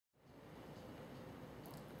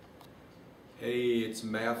Hey, it's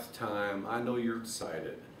math time. I know you're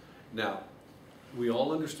excited. Now, we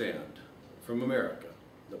all understand from America,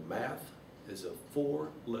 the math is a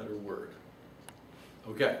four-letter word.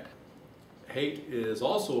 Okay, hate is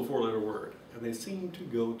also a four-letter word, and they seem to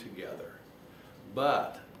go together.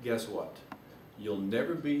 But guess what? You'll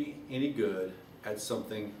never be any good at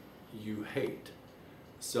something you hate.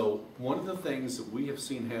 So one of the things that we have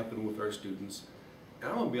seen happen with our students,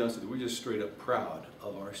 and I'm going to be honest with you, we're just straight up proud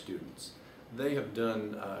of our students. They have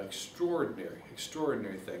done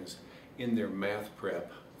extraordinary things in their math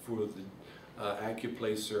prep for the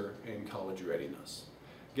Accuplacer and college readiness.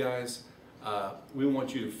 Guys, we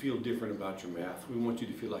want you to feel different about your math. We want you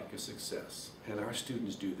to feel like a success, and our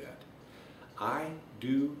students do that. I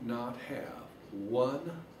do not have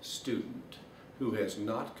one student who has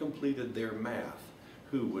not completed their math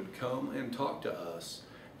who would come and talk to us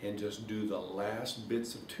and just do the last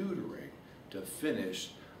bits of tutoring to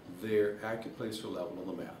finish their Accuplacer level on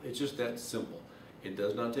the math. It's just that simple. It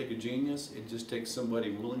does not take a genius. It just takes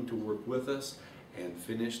somebody willing to work with us and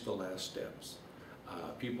finish the last steps.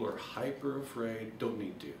 People are hyper afraid, don't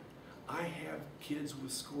need to. I have kids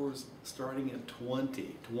with scores starting at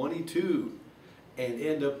 20, 22, and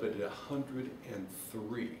end up at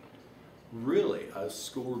 103. Really a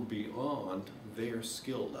score beyond their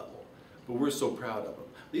skill level. But we're so proud of them.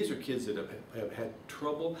 These are kids that have had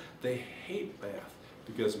trouble. They hate math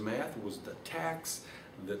because math was the tax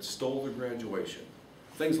that stole their graduation.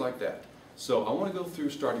 Things like that. So I want to go through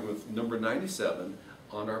starting with number 97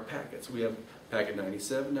 on our packets. We have packet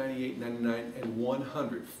 97, 98, 99, and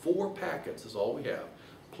 100. 4 packets is all we have,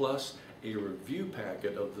 plus a review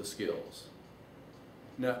packet of the skills.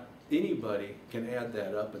 Now, anybody can add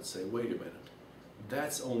that up and say, wait a minute,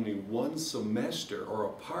 that's only one semester or a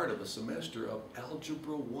part of a semester of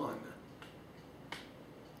Algebra 1.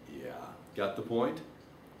 Yeah, got the point?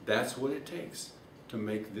 That's what it takes to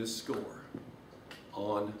make this score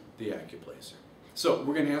on the Accuplacer. So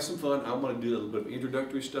we're going to have some fun. I'm going to do a little bit of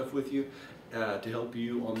introductory stuff with you to help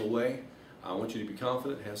you on the way. I want you to be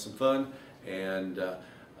confident, have some fun, and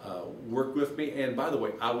work with me. And by the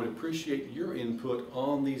way, I would appreciate your input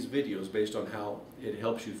on these videos based on how it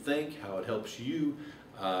helps you think, how it helps you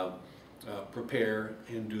prepare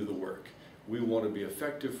and do the work. We want to be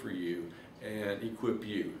effective for you and equip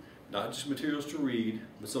you. Not just materials to read,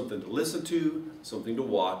 but something to listen to, something to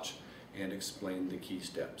watch, and explain the key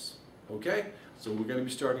steps. Okay? So we're going to be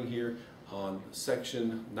starting here on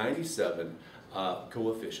section 97,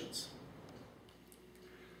 coefficients.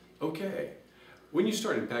 Okay. When you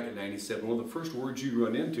start in packet 97, one of the first words you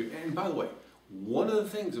run into, and by the way, one of the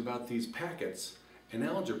things about these packets in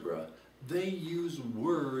algebra, they use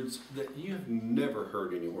words that you have never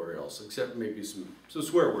heard anywhere else, except maybe some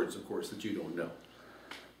swear words, of course, that you don't know.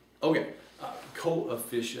 Okay,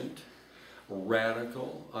 coefficient,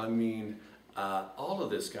 radical, all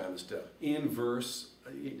of this kind of stuff. Inverse,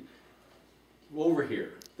 over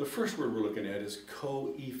here, the first word we're looking at is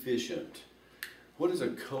coefficient. What is a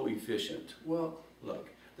coefficient? Well,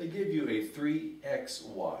 look, they give you a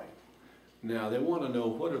 3xy. Now, they want to know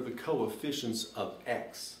what are the coefficients of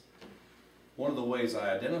x. One of the ways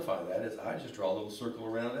I identify that is I just draw a little circle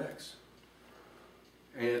around x.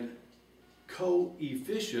 And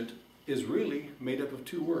coefficient is really made up of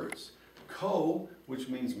 2 words. Co, which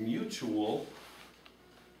means mutual,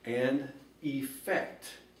 and effect.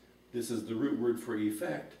 This is the root word for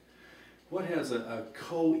effect. What has a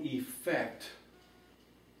co-effect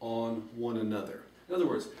on one another? In other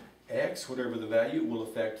words, x, whatever the value, will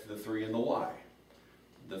affect the 3 and the y.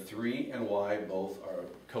 The 3 and y both are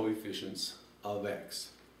coefficients of x.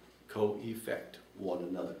 Co-effect one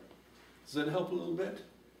another. Does that help a little bit?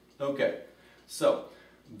 Okay, so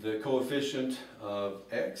the coefficient of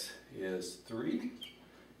x is 3,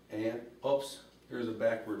 and oops, there's a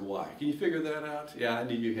backward y. Can you figure that out? Yeah, I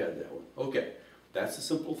knew you had that one. Okay, that's a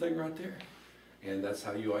simple thing right there, and that's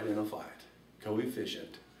how you identify it.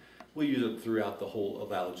 Coefficient. We'll use it throughout the whole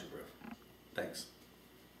of algebra. Thanks.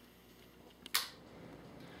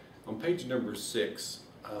 On page number 6,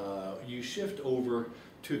 you shift over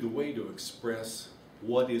to the way to express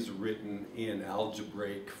what is written in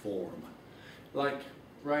algebraic form. Like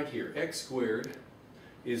right here, x squared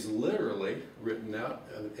is literally written out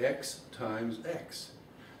as x times x.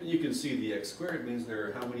 And you can see the x squared means there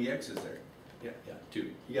are how many x's there? Yeah,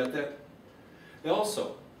 2. You got that? And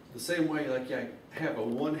also, the same way like you have a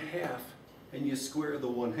 1/2 and you square the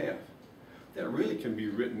 1/2. That really can be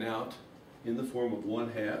written out in the form of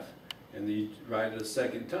 1/2, and then you write it a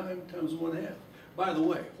second time times 1/2. By the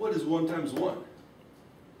way, what is 1 times 1?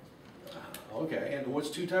 Okay, and what's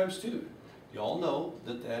 2 times 2? You all know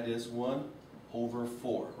that that is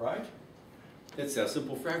 1/4, right? It's how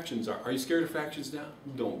simple fractions are. Are you scared of fractions now?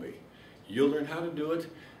 Don't be. You'll learn how to do it.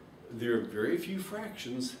 There are very few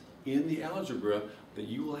fractions in the algebra that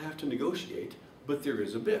you will have to negotiate, but there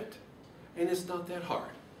is a bit. And it's not that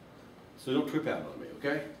hard. So don't trip out on me,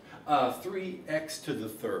 okay? 3x to the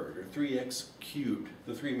third, or 3x cubed.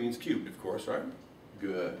 The 3 means cubed, of course, right?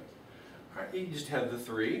 Good. All right, you just have the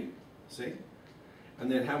 3, see? And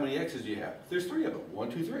then how many x's do you have? There's 3 of them.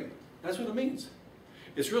 1, 2, 3. That's what it means.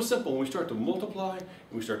 It's real simple. When we start to multiply and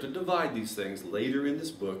we start to divide these things later in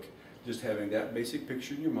this book, just having that basic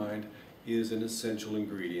picture in your mind is an essential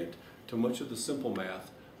ingredient to much of the simple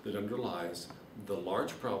math that underlies the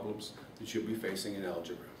large problems that you'll be facing in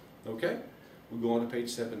algebra. Okay? We'll go on to page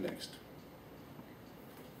 7 next.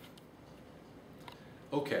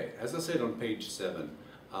 Okay, as I said on page 7,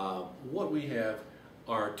 what we have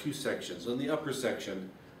are 2 sections. In the upper section,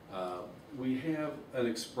 we have an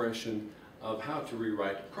expression of how to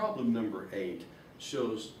rewrite problem number 8.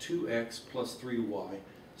 Shows 2x plus 3y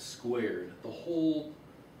squared, the whole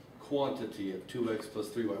quantity of 2x plus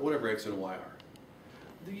 3y, whatever x and y are.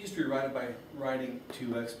 You used to rewrite it by writing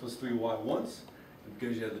 2x plus 3y once, and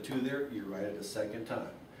because you have the 2 there, you write it a second time.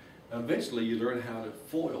 Now eventually you learn how to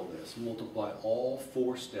FOIL this, multiply all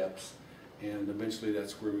 4 steps, and eventually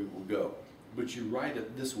that's where we will go. But you write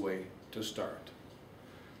it this way to start.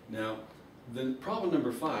 Now, then problem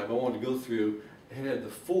number 5, I want to go through, it had the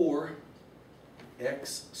 4x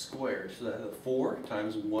squared. So that had the 4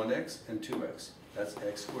 times 1x and 2x. That's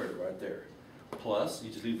x squared right there. Plus,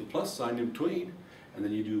 you just leave the plus sign in between, and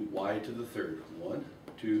then you do y to the third. 1,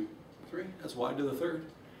 2, 3. That's y to the third.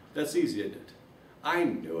 That's easy, isn't it? I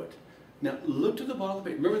knew it. Now, look to the bottom of the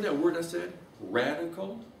page. Remember that word I said?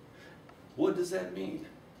 Radical? What does that mean?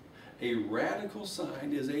 A radical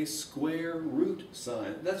sign is a square root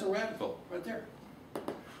sign. That's a radical right there.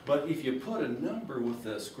 But if you put a number with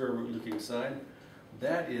the square root looking sign,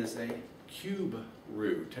 that is a cube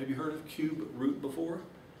root. Have you heard of cube root before?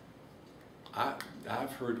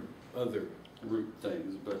 I've heard of other root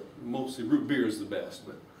things, but mostly root beer is the best.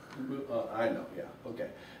 But I know, yeah, okay.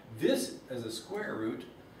 This as a square root,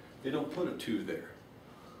 they don't put a 2 there.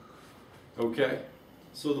 Okay?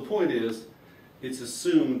 So the point is, it's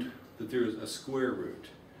assumed that there is a square root.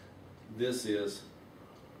 This is,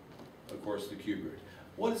 of course, the cube root.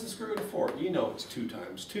 What is the square root of 4? You know it's 2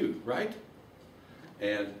 times 2, right?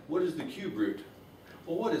 And what is the cube root?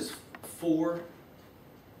 Well, what is 4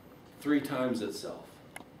 3 times itself,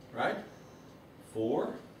 right?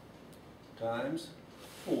 4 times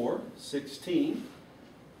 4, 16.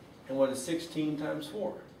 And what is 16 times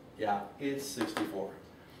 4? Yeah, it's 64.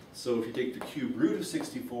 So if you take the cube root of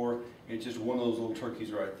 64, it's just one of those little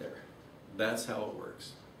turkeys right there. That's how it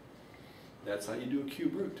works. That's how you do a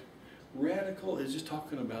cube root. Radical is just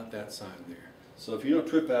talking about that sign there. So if you don't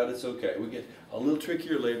trip out, it's okay. We get a little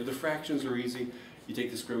trickier later. The fractions are easy. You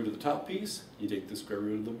take the square root of the top piece, you take the square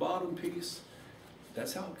root of the bottom piece.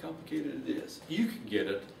 That's how complicated it is. You can get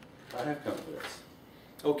it. I have confidence.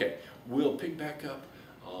 Okay, we'll pick back up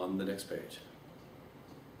on the next page.